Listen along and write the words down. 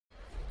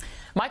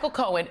Michael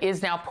Cohen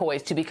is now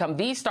poised to become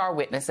the star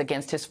witness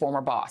against his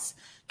former boss,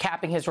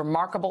 capping his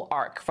remarkable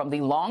arc from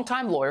the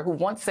longtime lawyer who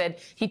once said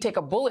he'd take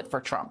a bullet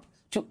for Trump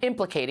to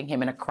implicating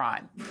him in a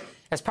crime.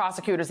 As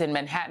prosecutors in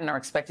Manhattan are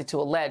expected to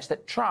allege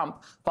that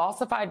Trump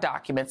falsified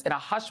documents in a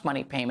hush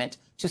money payment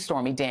to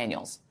Stormy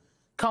Daniels.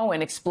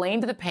 Cohen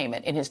explained the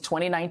payment in his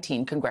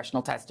 2019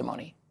 congressional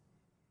testimony.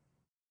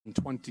 In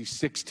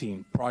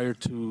 2016, prior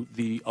to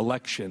the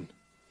election,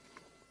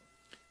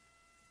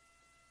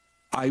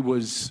 I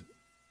was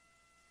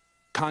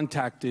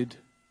contacted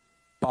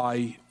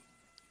by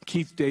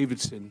Keith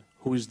Davidson,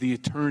 who is the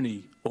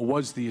attorney, or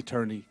was the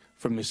attorney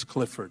for Miss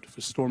Clifford,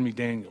 for Stormy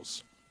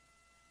Daniels.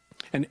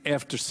 And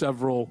after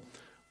several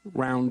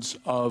rounds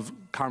of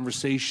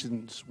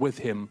conversations with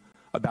him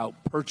about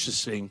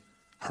purchasing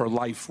her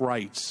life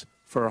rights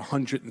for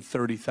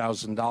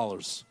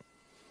 $130,000,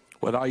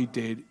 what I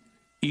did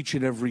each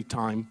and every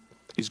time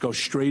is go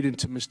straight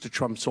into Mr.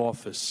 Trump's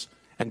office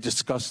and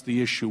discuss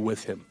the issue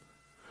with him.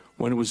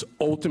 When it was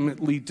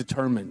ultimately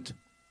determined,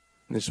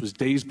 and this was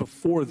days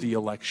before the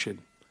election,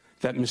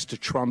 that Mr.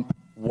 Trump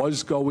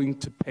was going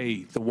to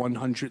pay the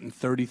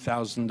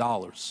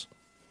 $130,000.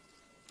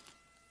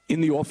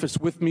 In the office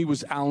with me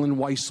was Alan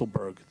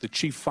Weisselberg, the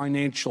chief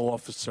financial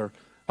officer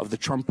of the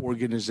Trump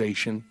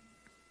Organization.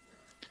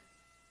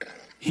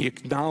 He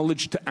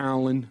acknowledged to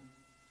Alan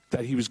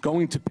that he was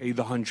going to pay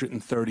the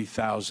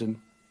 $130,000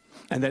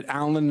 and that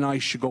Alan and I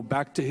should go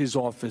back to his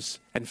office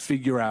and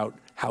figure out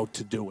how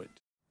to do it.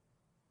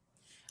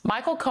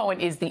 Michael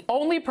Cohen is the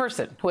only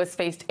person who has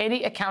faced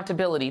any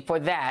accountability for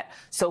that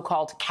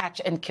so-called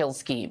catch-and-kill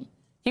scheme.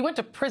 He went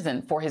to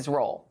prison for his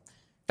role.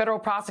 Federal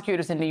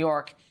prosecutors in New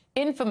York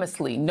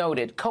infamously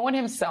noted Cohen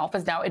himself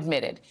has now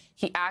admitted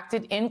he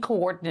acted in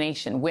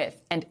coordination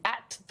with and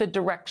at the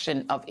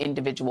direction of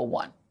Individual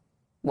One.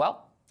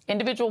 Well,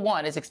 Individual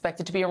One is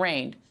expected to be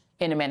arraigned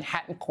in a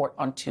Manhattan court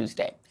on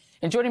Tuesday.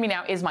 And joining me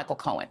now is Michael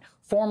Cohen,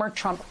 former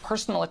Trump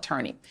personal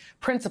attorney,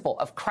 principal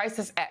of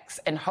Crisis X,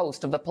 and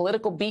host of the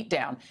Political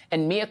Beatdown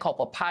and Mea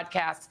Culpa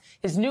podcasts.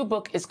 His new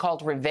book is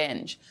called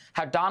Revenge: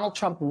 How Donald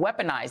Trump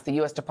Weaponized the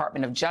U.S.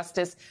 Department of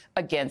Justice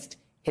Against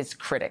His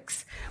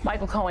Critics.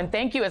 Michael Cohen,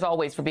 thank you as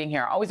always for being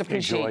here. I always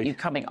appreciate you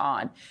coming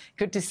on.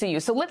 Good to see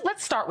you. So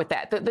let's start with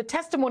that. The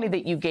testimony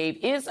that you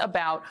gave is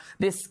about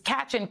this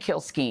catch and kill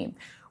scheme.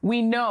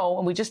 We know,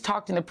 and we just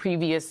talked in the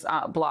previous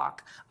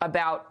block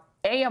about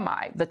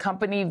AMI, the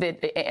company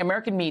that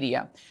American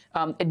media,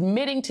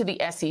 admitting to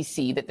the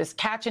SEC that this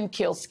catch and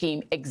kill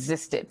scheme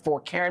existed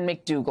for Karen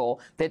McDougal,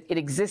 that it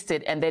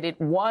existed and that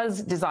it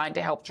was designed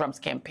to help Trump's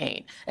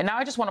campaign. And now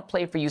I just want to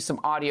play for you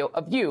some audio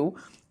of you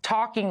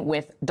talking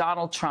with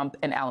Donald Trump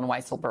and Alan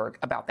Weisselberg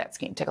about that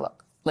scheme. Take a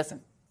look.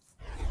 Listen.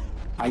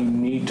 I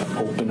need to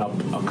open up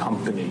a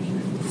company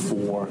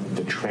for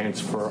the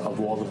transfer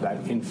of all of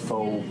that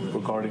info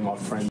regarding our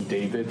friend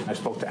David. I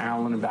spoke to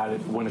Alan about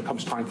it when it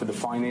comes time for the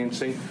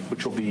financing,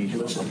 which will be...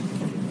 Listen,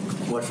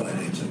 what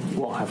financing?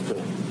 We'll have to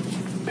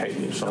pay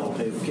you. So don't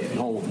pay the kid.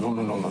 No.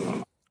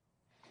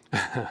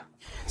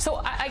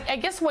 So I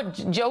guess what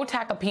Joe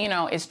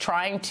Tacopino is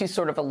trying to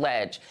sort of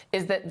allege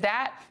is that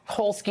that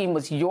whole scheme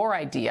was your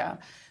idea,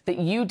 that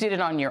you did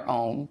it on your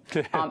own,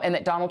 and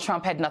that Donald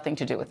Trump had nothing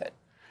to do with it.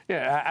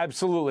 Yeah,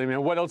 absolutely. I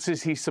mean, what else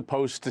is he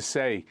supposed to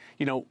say?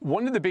 You know,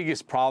 one of the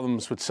biggest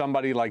problems with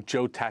somebody like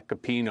Joe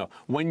Tacopino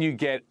when you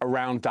get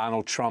around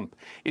Donald Trump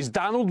is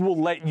Donald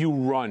will let you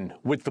run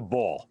with the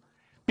ball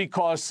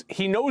because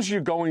he knows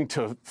you're going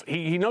to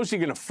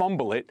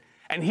fumble it.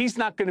 And he's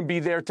not going to be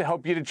there to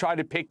help you to try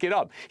to pick it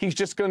up. He's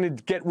just going to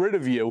get rid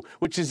of you,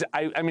 which is,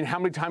 I mean, how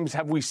many times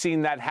have we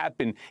seen that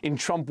happen in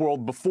Trump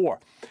world before?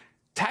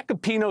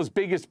 Tacopino's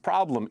biggest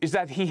problem is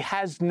that he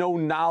has no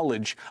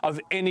knowledge of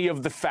any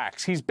of the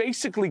facts. He's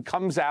basically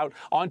comes out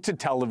onto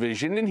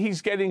television and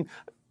he's getting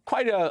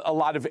quite a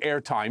lot of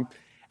airtime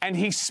and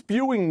he's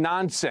spewing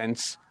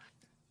nonsense.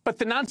 But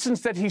the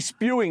nonsense that he's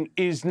spewing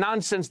is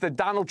nonsense that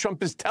Donald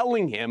Trump is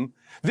telling him,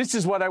 this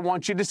is what I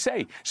want you to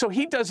say. So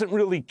he doesn't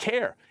really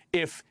care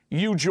if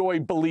you,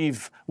 Joy,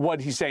 believe what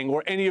he's saying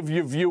or any of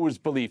your viewers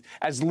believe,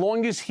 as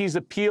long as he's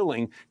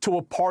appealing to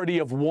a party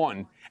of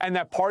one. And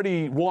that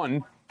party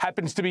one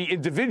happens to be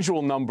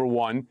individual number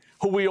one,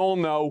 who we all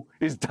know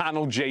is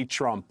Donald J.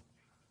 Trump.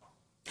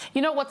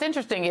 You know, what's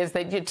interesting is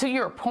that, to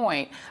your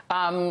point,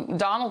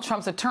 Donald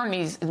Trump's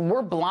attorneys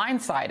were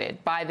blindsided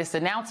by this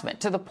announcement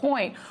to the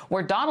point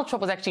where Donald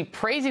Trump was actually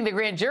praising the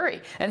grand jury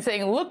and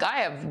saying, look, I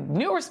have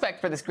no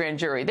respect for this grand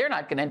jury. They're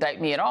not going to indict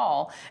me at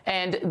all.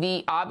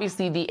 And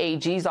obviously the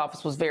AG's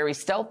office was very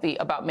stealthy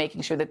about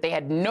making sure that they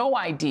had no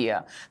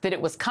idea that it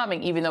was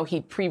coming, even though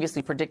he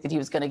previously predicted he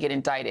was going to get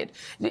indicted.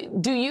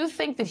 Do you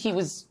think that he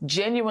was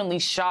genuinely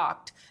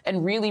shocked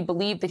and really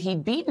believed that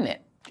he'd beaten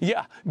it?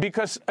 Yeah,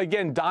 because,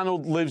 again,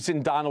 Donald lives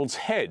in Donald's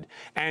head.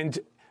 And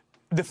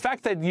the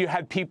fact that you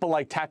had people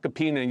like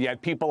Tacopina and you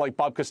had people like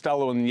Bob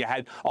Costello and you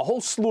had a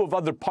whole slew of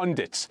other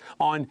pundits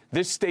on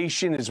this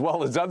station as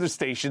well as other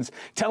stations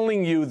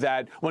telling you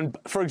that when,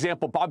 for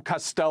example, Bob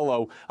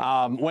Costello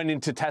went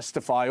in to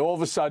testify, all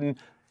of a sudden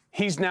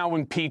he's now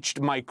impeached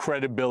my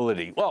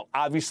credibility. Well,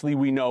 obviously,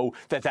 we know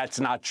that that's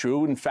not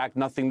true. In fact,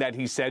 nothing that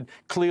he said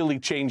clearly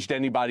changed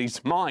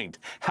anybody's mind.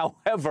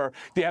 However,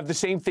 they have the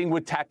same thing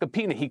with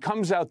Tacopina. He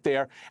comes out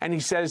there and he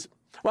says,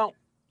 well,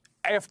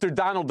 after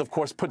Donald, of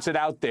course, puts it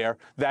out there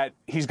that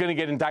he's going to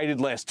get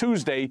indicted last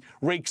Tuesday,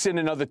 rakes in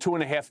another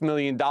 $2.5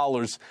 million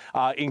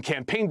in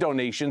campaign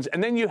donations.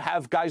 And then you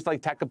have guys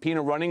like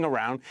Tacopina running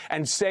around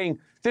and saying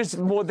there's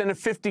more than a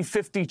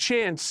 50-50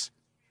 chance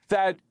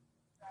that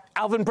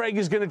Alvin Bragg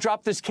is going to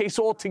drop this case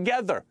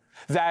altogether,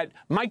 that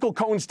Michael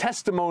Cohen's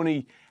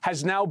testimony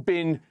has now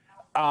been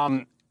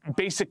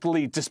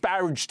basically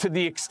disparaged to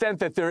the extent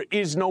that there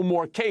is no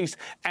more case,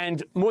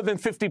 and more than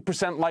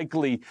 50%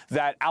 likely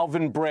that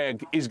Alvin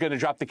Bragg is going to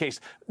drop the case.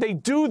 They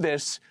do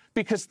this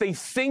because they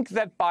think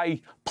that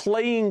by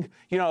playing,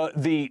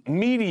 the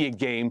media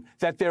game,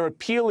 that they're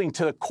appealing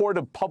to the court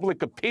of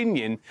public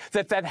opinion,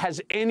 that has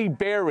any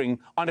bearing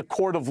on a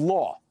court of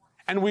law.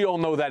 And we all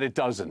know that it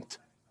doesn't.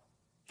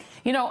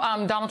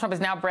 Donald Trump is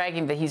now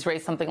bragging that he's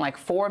raised something like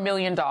 $4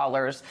 million.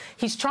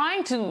 He's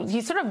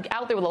sort of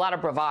out there with a lot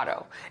of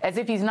bravado, as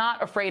if he's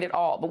not afraid at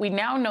all. But we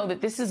now know that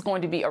this is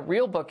going to be a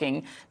real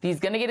booking. He's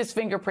going to get his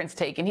fingerprints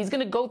taken. He's going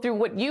to go through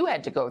what you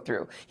had to go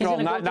through.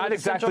 Not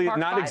exactly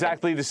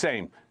the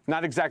same.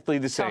 Not exactly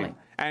the same.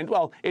 And,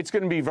 well, it's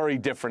going to be very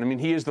different. I mean,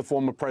 he is the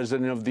former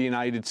president of the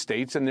United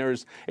States, and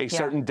there's a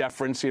certain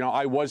deference.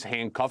 I was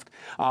handcuffed.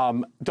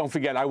 Don't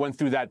forget, I went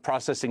through that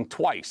processing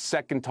twice.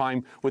 Second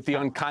time with the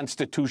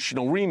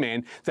unconstitutional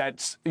remand.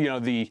 That's,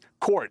 the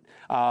court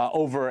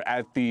over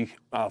at the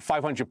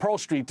 500 Pearl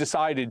Street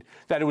decided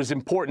that it was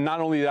important not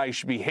only that I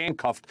should be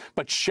handcuffed,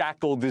 but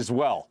shackled as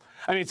well.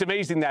 I mean, it's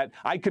amazing that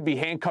I could be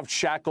handcuffed,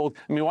 shackled.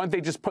 I mean, why don't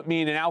they just put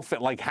me in an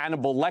outfit like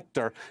Hannibal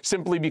Lecter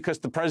simply because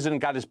the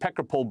president got his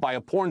pecker pulled by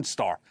a porn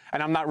star?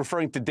 And I'm not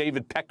referring to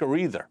David Pecker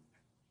either.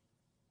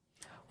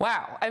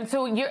 Wow. And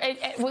so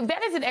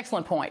that is an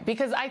excellent point,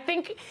 because I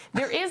think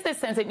there is this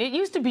sense that it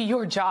used to be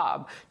your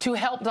job to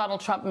help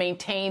Donald Trump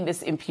maintain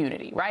this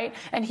impunity, right?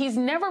 And he's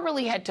never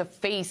really had to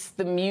face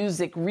the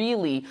music,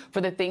 really, for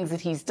the things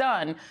that he's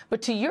done.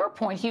 But to your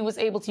point, he was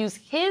able to use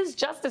his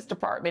Justice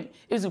Department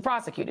who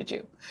prosecuted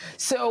you.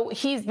 So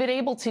he's been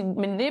able to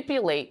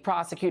manipulate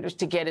prosecutors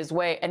to get his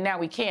way, and now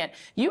he can't.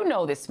 You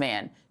know this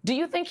man. Do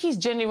you think he's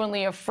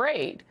genuinely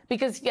afraid?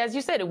 Because, as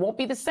you said, it won't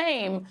be the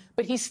same,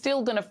 but he's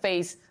still going to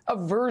face a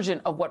version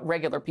of what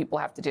regular people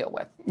have to deal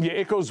with. Yeah,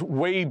 it goes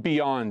way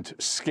beyond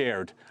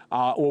scared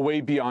or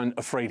way beyond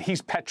afraid. He's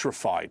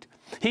petrified.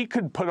 He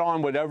could put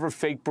on whatever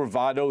fake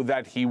bravado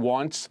that he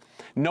wants,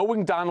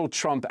 knowing Donald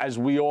Trump, as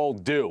we all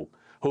do,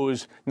 who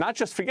is not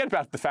just, forget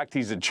about the fact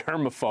he's a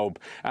germaphobe.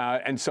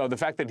 And so the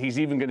fact that he's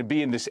even going to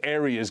be in this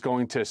area is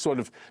going to sort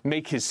of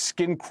make his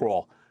skin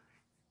crawl.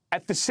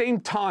 At the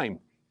same time,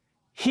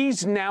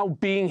 he's now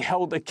being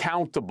held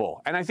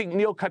accountable. And I think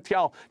Neil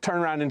Katyal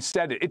turned around and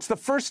said it. It's the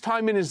first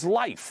time in his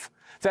life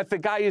that the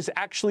guy is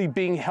actually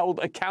being held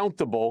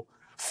accountable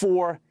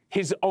for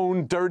his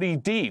own dirty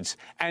deeds.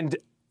 And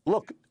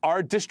look,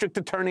 our district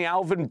attorney,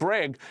 Alvin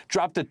Bragg,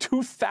 dropped a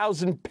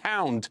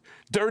 2,000-pound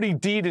dirty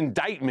deed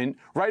indictment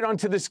right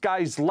onto this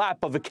guy's lap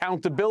of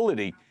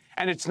accountability.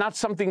 And it's not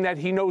something that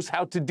he knows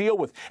how to deal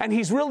with. And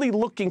he's really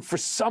looking for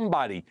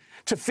somebody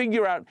to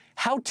figure out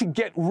how to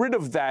get rid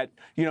of that,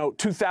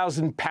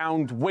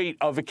 2,000-pound weight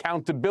of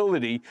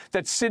accountability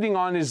that's sitting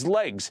on his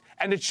legs.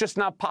 And it's just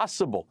not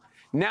possible.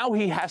 Now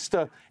he has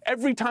to,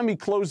 every time he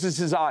closes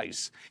his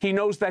eyes, he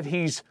knows that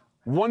he's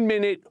 1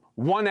 minute,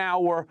 1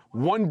 hour,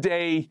 1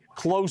 day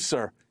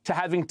closer to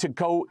having to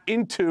go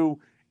into,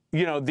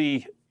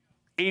 the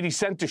 80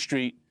 Center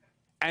Street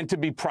and to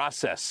be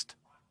processed.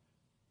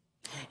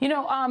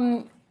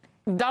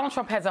 Donald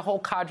Trump has a whole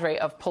cadre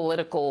of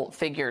political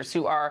figures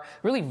who are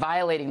really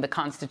violating the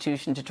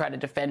Constitution to try to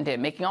defend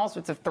him, making all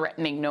sorts of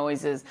threatening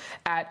noises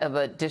at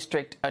the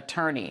district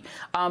attorney.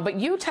 But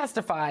you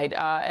testified,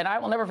 and I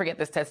will never forget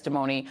this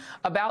testimony,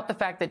 about the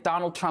fact that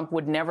Donald Trump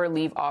would never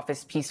leave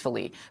office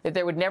peacefully, that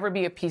there would never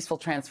be a peaceful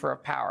transfer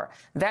of power.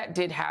 That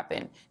did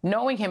happen.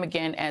 Knowing him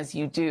again as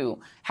you do,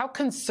 how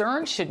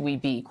concerned should we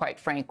be, quite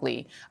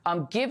frankly,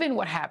 given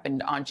what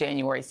happened on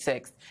January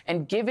 6th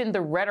and given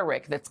the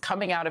rhetoric that's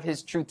coming out of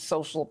his Truth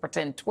Social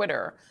pretend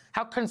Twitter?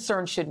 How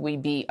concerned should we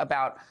be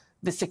about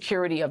the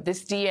security of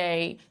this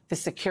DA, the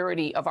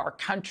security of our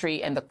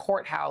country and the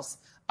courthouse,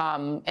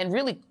 and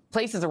really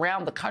places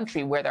around the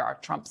country where there are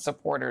Trump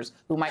supporters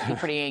who might be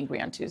pretty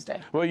angry on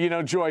Tuesday?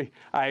 Well, Joy,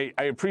 I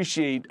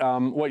appreciate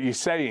what you're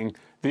saying.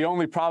 The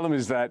only problem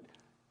is that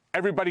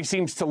everybody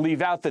seems to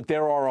leave out that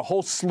there are a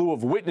whole slew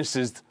of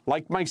witnesses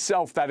like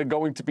myself that are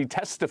going to be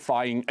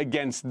testifying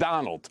against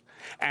Donald.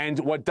 And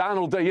what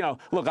Donald,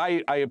 look,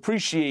 I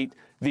appreciate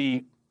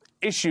the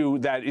issue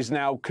that is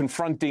now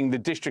confronting the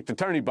district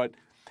attorney, but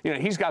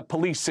he's got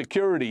police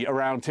security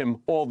around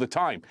him all the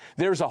time.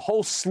 There's a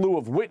whole slew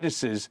of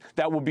witnesses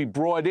that will be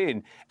brought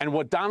in. And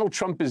what Donald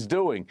Trump is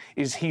doing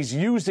is he's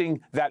using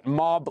that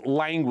mob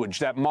language,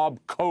 that mob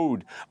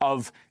code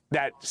of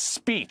that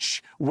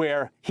speech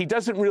where he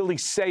doesn't really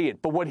say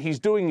it. But what he's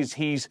doing is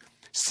he's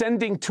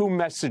sending two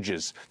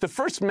messages. The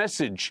first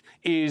message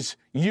is,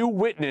 you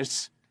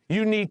witness,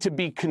 you need to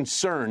be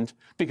concerned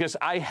because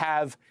I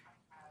have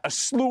a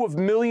slew of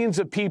millions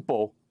of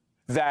people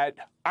that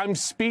I'm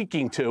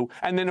speaking to.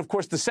 And then, of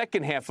course, the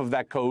second half of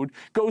that code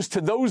goes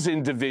to those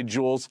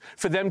individuals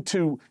for them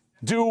to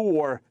do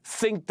or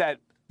think that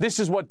this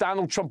is what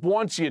Donald Trump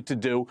wants you to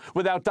do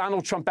without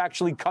Donald Trump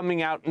actually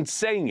coming out and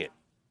saying it.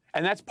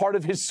 And that's part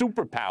of his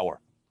superpower.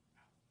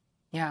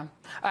 Yeah.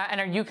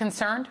 And are you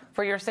concerned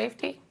for your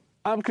safety?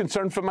 I'm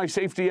concerned for my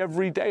safety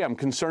every day. I'm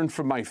concerned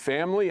for my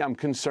family. I'm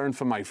concerned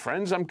for my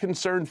friends. I'm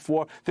concerned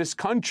for this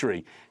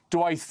country.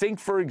 Do I think,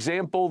 for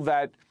example,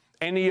 that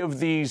any of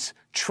these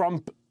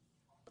Trump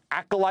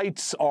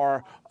acolytes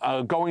are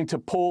going to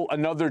pull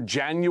another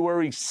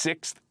January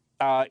 6th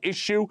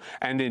issue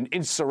and an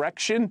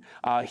insurrection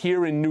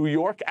here in New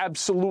York?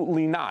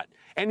 Absolutely not.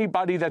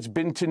 Anybody that's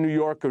been to New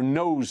York or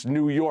knows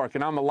New York,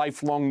 and I'm a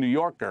lifelong New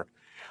Yorker,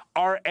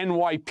 our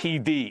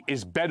NYPD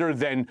is better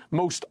than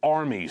most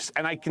armies.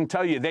 And I can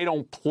tell you, they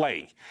don't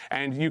play.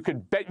 And you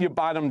could bet your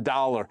bottom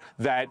dollar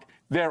that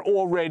they're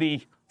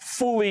already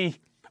fully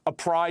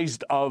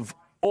apprised of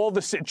all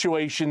the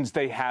situations.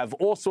 They have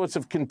all sorts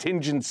of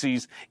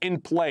contingencies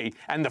in play.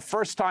 And the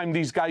first time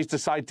these guys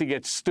decide to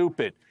get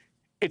stupid,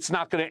 it's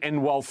not going to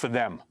end well for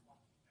them.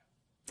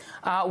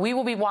 We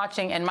will be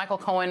watching, and Michael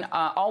Cohen,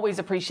 always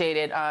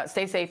appreciated.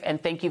 Stay safe,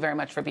 and thank you very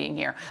much for being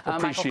here.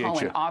 Appreciate Michael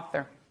Cohen, you.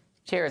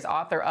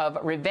 author of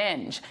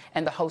Revenge,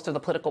 and the host of the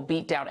Political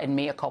Beatdown and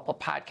Mea Culpa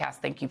podcast.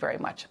 Thank you very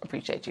much.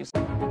 Appreciate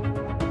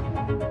you.